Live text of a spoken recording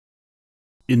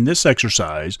In this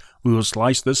exercise, we will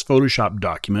slice this Photoshop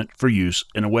document for use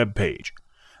in a web page.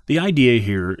 The idea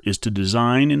here is to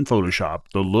design in Photoshop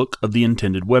the look of the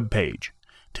intended web page.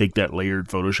 Take that layered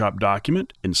Photoshop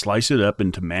document and slice it up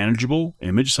into manageable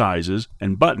image sizes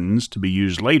and buttons to be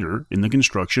used later in the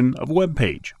construction of a web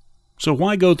page. So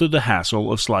why go through the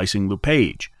hassle of slicing the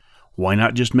page? Why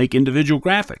not just make individual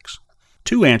graphics?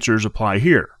 Two answers apply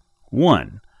here.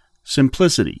 1.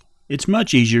 Simplicity. It's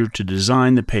much easier to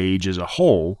design the page as a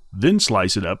whole, then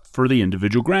slice it up for the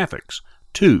individual graphics.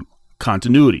 2.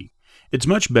 Continuity. It's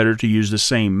much better to use the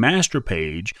same master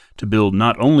page to build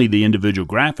not only the individual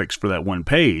graphics for that one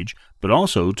page, but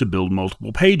also to build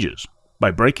multiple pages. By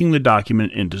breaking the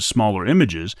document into smaller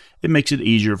images, it makes it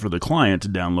easier for the client to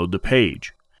download the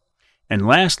page. And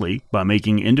lastly, by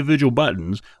making individual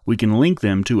buttons, we can link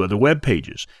them to other web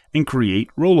pages and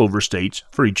create rollover states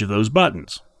for each of those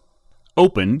buttons.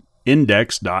 Open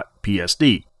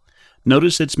index.psd.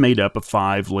 Notice it's made up of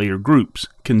 5 layer groups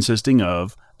consisting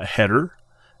of a header,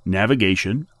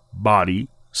 navigation, body,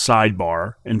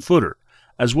 sidebar, and footer,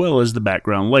 as well as the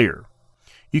background layer.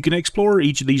 You can explore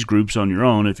each of these groups on your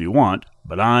own if you want,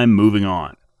 but I'm moving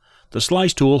on. The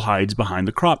Slice tool hides behind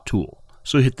the Crop tool,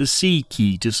 so hit the C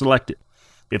key to select it.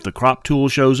 If the Crop tool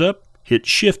shows up, hit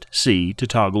Shift-C to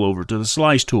toggle over to the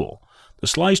Slice tool. The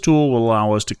Slice tool will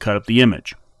allow us to cut up the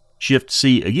image.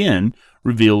 Shift-C again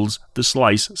reveals the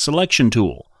Slice Selection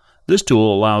tool. This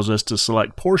tool allows us to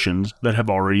select portions that have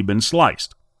already been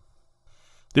sliced.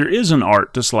 There is an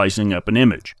art to slicing up an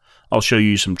image. I'll show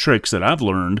you some tricks that I've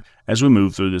learned as we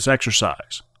move through this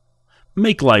exercise.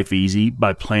 Make life easy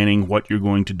by planning what you're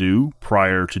going to do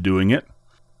prior to doing it.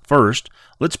 First,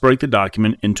 let's break the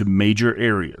document into major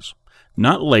areas.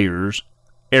 Not layers,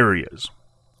 areas.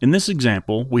 In this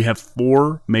example, we have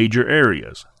 4 major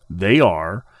areas. They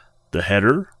are the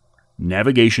header,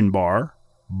 navigation bar,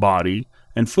 body,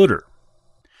 and footer.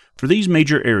 For these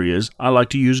major areas, I like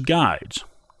to use guides.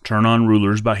 Turn on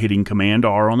rulers by hitting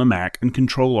Command-R on the Mac and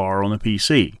Control-R on the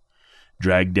PC.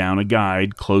 Drag down a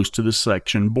guide close to the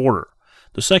section border.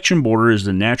 The section border is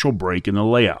the natural break in the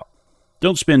layout.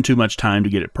 Don't spend too much time to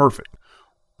get it perfect.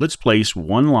 Let's place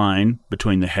one line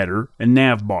between the header and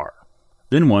nav bar,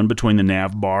 then one between the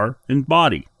nav bar and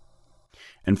body,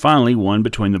 and finally one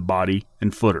between the body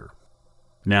and footer.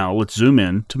 Now let's zoom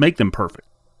in to make them perfect.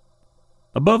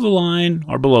 Above the line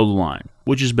or below the line,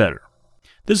 which is better?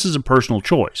 This is a personal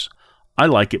choice. I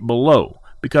like it below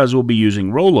because we'll be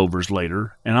using rollovers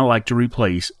later and I like to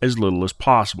replace as little as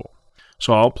possible.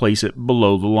 So I'll place it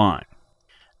below the line.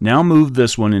 Now move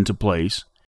this one into place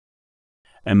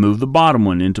and move the bottom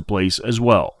one into place as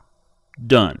well.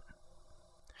 Done.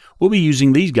 We'll be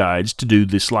using these guides to do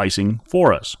the slicing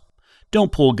for us.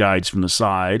 Don't pull guides from the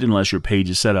side unless your page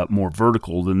is set up more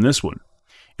vertical than this one.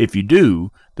 If you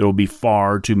do, there will be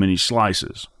far too many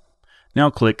slices. Now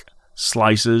click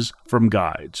Slices from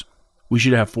Guides. We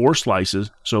should have 4 slices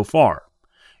so far.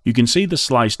 You can see the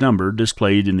slice number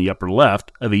displayed in the upper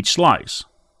left of each slice.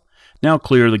 Now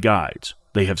clear the guides.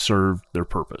 They have served their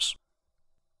purpose.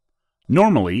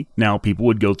 Normally, now people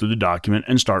would go through the document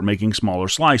and start making smaller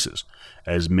slices.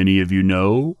 As many of you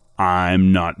know,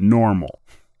 I'm not normal.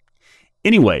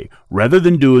 Anyway, rather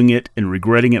than doing it and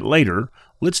regretting it later,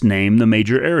 let's name the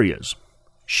major areas.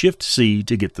 Shift-C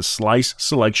to get the Slice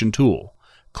Selection tool.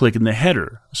 Click in the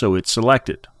header so it's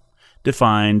selected,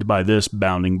 defined by this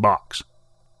bounding box.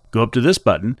 Go up to this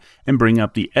button and bring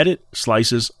up the Edit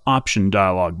Slices option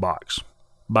dialog box.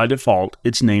 By default,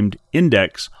 it's named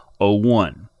Index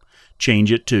 01.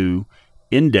 Change it to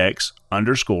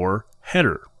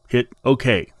Index_Header. Hit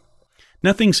OK.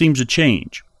 Nothing seems to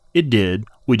change. It did,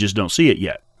 we just don't see it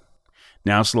yet.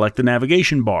 Now select the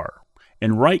navigation bar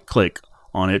and right-click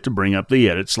on it to bring up the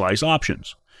Edit Slice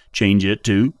options. Change it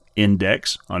to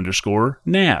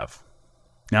Index_Nav.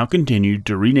 Now continue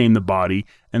to rename the body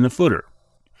and the footer.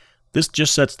 This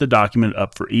just sets the document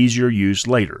up for easier use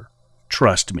later.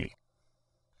 Trust me.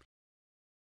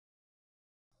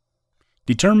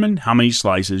 Determine how many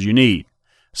slices you need.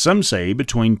 Some say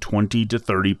between 20 to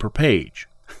 30 per page.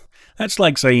 That's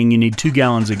like saying you need 2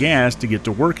 gallons of gas to get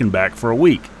to work and back for a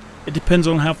week. It depends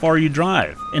on how far you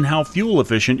drive and how fuel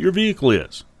efficient your vehicle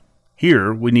is.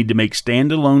 Here, we need to make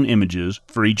standalone images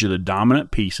for each of the dominant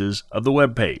pieces of the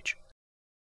web page.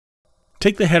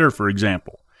 Take the header for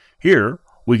example. Here,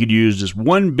 we could use just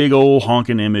one big old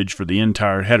honking image for the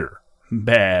entire header.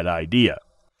 Bad idea.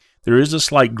 There is a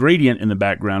slight gradient in the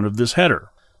background of this header,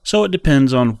 so it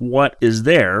depends on what is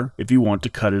there if you want to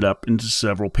cut it up into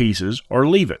several pieces or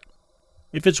leave it.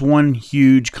 If it's one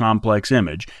huge complex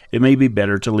image, it may be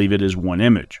better to leave it as one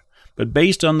image. but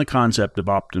based on the concept of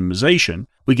optimization,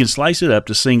 we can slice it up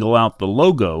to single out the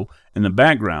logo in the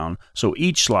background so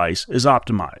each slice is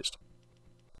optimized.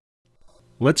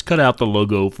 Let's cut out the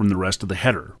logo from the rest of the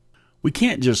header. We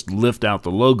can't just lift out the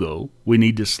logo, we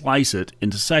need to slice it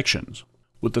into sections.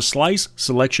 With the Slice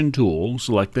Selection tool,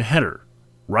 select the header.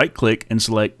 Right-click and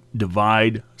select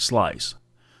Divide Slice.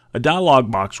 A dialog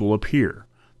box will appear.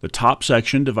 The top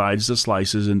section divides the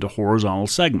slices into horizontal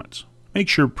segments. Make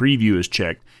sure Preview is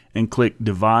checked and click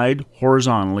Divide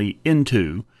Horizontally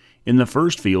Into. In the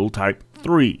first field, type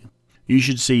 3. You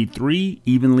should see 3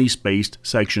 evenly spaced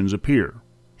sections appear.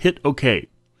 Hit OK.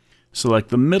 Select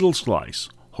the middle slice.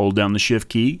 Hold down the Shift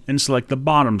key and select the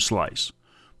bottom slice.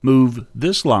 Move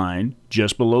this line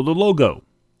just below the logo.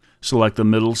 Select the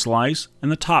middle slice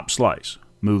and the top slice.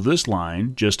 Move this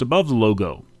line just above the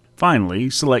logo. Finally,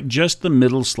 select just the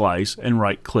middle slice and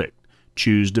right-click.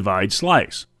 Choose Divide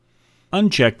Slice.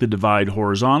 Uncheck the Divide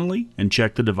Horizontally and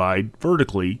check the Divide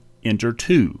Vertically. Enter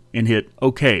 2 and hit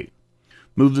OK.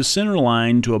 Move the center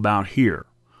line to about here.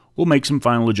 We'll make some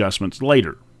final adjustments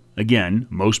later. Again,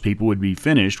 most people would be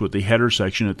finished with the header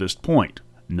section at this point.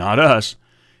 Not us.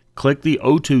 Click the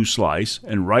O2 slice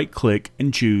and right-click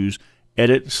and choose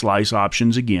Edit Slice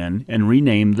Options again and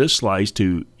rename this slice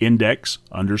to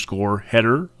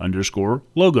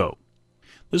index_header_logo.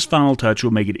 This final touch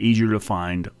will make it easier to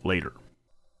find later.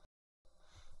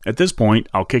 At this point,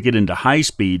 I'll kick it into high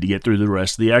speed to get through the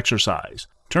rest of the exercise.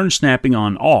 Turn snapping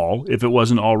on all if it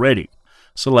wasn't already.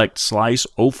 Select Slice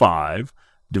 05,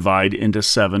 divide into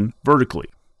 7 vertically.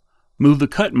 Move the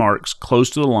cut marks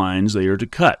close to the lines they are to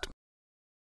cut.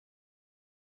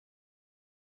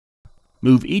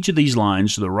 Move each of these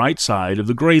lines to the right side of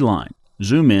the gray line.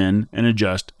 Zoom in and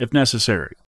adjust if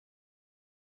necessary.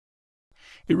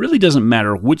 It really doesn't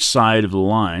matter which side of the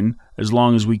line as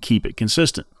long as we keep it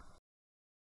consistent.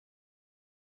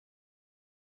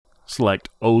 Select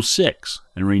 06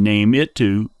 and rename it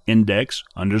to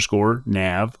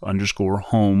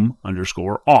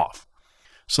index_nav_home_off.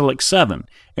 Select 7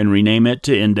 and rename it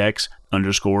to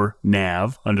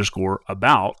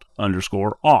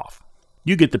index_nav_about_off.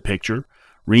 You get the picture.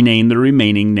 Rename the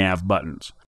remaining nav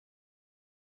buttons.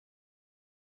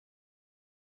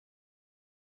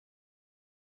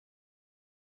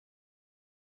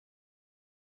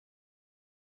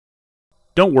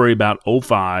 Don't worry about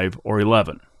 05 or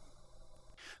 11.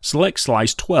 Select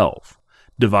Slice 12.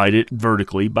 Divide it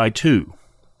vertically by 2.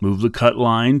 Move the cut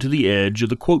line to the edge of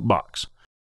the quote box.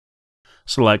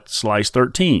 Select Slice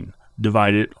 13.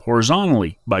 Divide it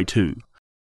horizontally by 2.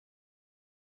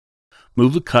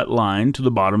 Move the cut line to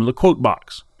the bottom of the quote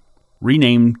box.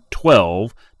 Rename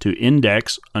 12 to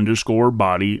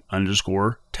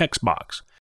index_body_text box.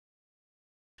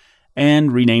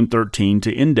 And rename 13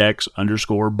 to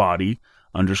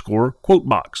index_body_quote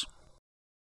box.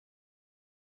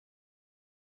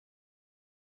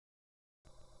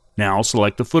 Now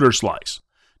select the footer slice.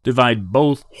 Divide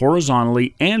both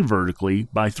horizontally and vertically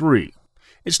by 3.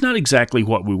 It's not exactly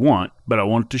what we want, but I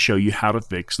want to show you how to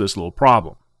fix this little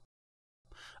problem.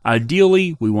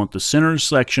 Ideally, we want the center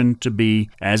section to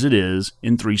be as it is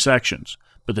in 3 sections,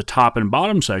 but the top and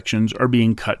bottom sections are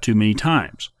being cut too many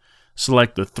times.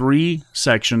 Select the 3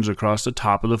 sections across the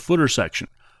top of the footer section.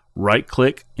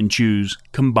 Right-click and choose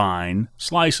Combine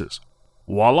Slices.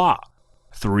 Voila!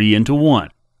 3 into 1.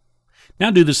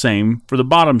 Now do the same for the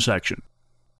bottom section.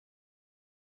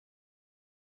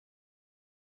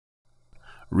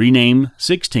 Rename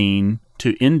 16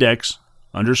 to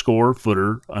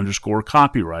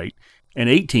index_footer_copyright and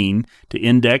 18 to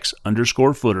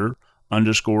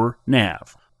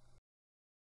index_footer_nav.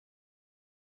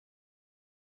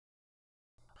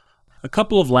 A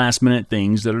couple of last-minute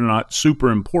things that are not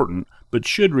super important but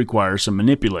should require some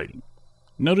manipulating.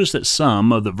 Notice that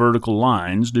some of the vertical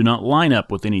lines do not line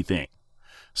up with anything.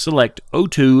 Select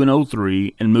 02 and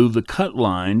 03 and move the cut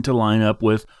line to line up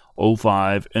with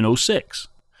 05 and 06.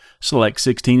 Select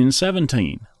 16 and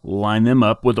 17. Line them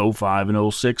up with 05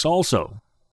 and 06 also.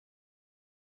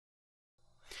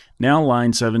 Now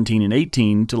line 17 and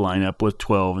 18 to line up with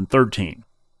 12 and 13.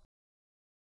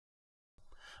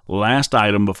 Last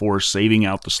item before saving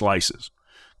out the slices.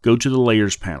 Go to the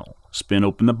Layers panel. Spin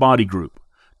open the body group.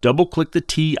 Double-click the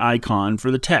T icon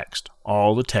for the text.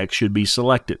 All the text should be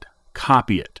selected.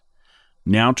 Copy it.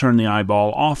 Now turn the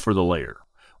eyeball off for the layer.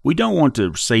 We don't want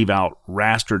to save out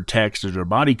rastered text as our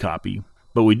body copy,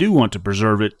 but we do want to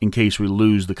preserve it in case we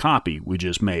lose the copy we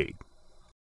just made.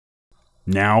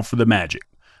 Now for the magic.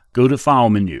 Go to File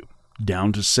menu,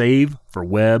 down to Save for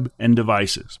Web and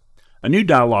Devices. A new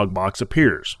dialog box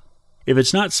appears. If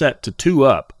it's not set to 2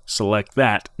 up, select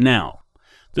that now.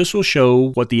 This will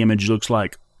show what the image looks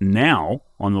like now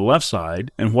on the left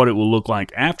side and what it will look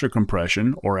like after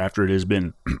compression or after it has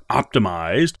been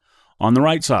optimized on the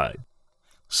right side.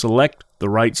 Select the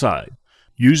right side.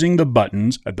 Using the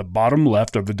buttons at the bottom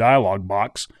left of the dialog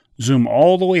box, zoom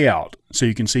all the way out so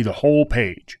you can see the whole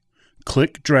page.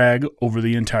 Click-drag over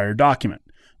the entire document.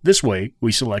 This way,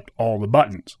 we select all the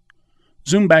buttons.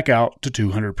 Zoom back out to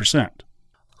 200%.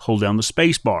 Hold down the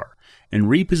space bar and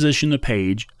reposition the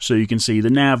page so you can see the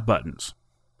nav buttons.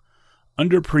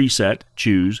 Under Preset,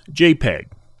 choose JPEG.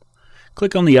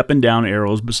 Click on the up and down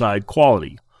arrows beside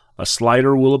Quality. A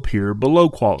slider will appear below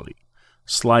Quality.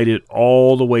 Slide it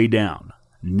all the way down.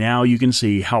 Now you can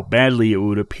see how badly it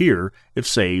would appear if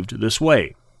saved this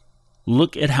way.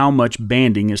 Look at how much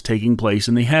banding is taking place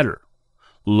in the header.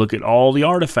 Look at all the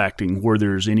artifacting where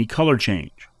there's any color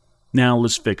change. Now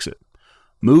let's fix it.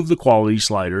 Move the quality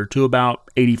slider to about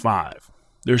 85.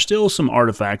 There's still some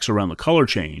artifacts around the color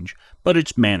change, but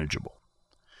it's manageable.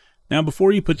 Now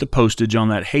before you put the postage on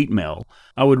that hate mail,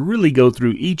 I would really go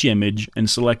through each image and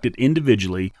select it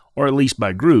individually or at least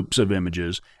by groups of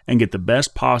images and get the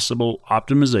best possible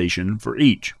optimization for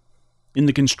each. In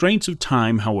the constraints of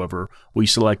time, however, we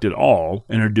selected all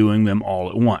and are doing them all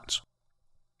at once.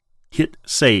 Hit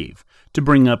Save to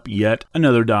bring up yet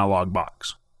another dialog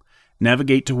box.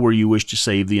 Navigate to where you wish to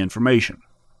save the information.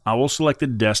 I will select the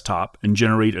desktop and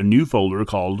generate a new folder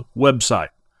called Website.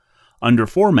 Under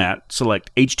Format,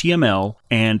 select HTML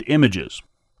and Images.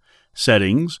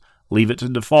 Settings, leave it to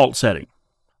default setting.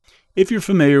 If you're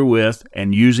familiar with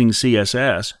and using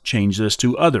CSS, change this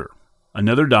to Other.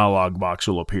 Another dialog box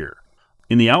will appear.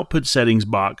 In the Output Settings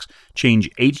box, change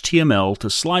HTML to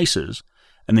Slices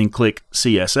and then click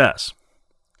CSS.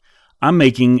 I'm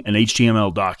making an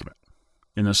HTML document.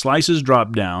 In the Slices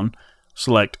drop-down,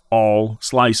 select All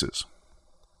Slices.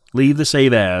 Leave the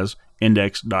Save As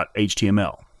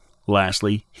index.html.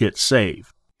 Lastly, hit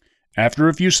Save. After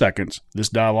a few seconds, this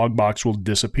dialog box will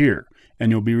disappear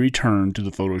and you'll be returned to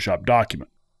the Photoshop document.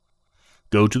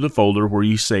 Go to the folder where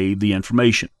you saved the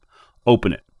information.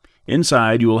 Open it.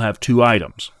 Inside you will have two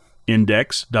items,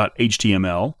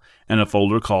 index.html and a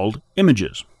folder called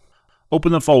Images.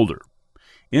 Open the folder.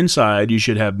 Inside you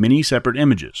should have many separate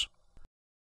images.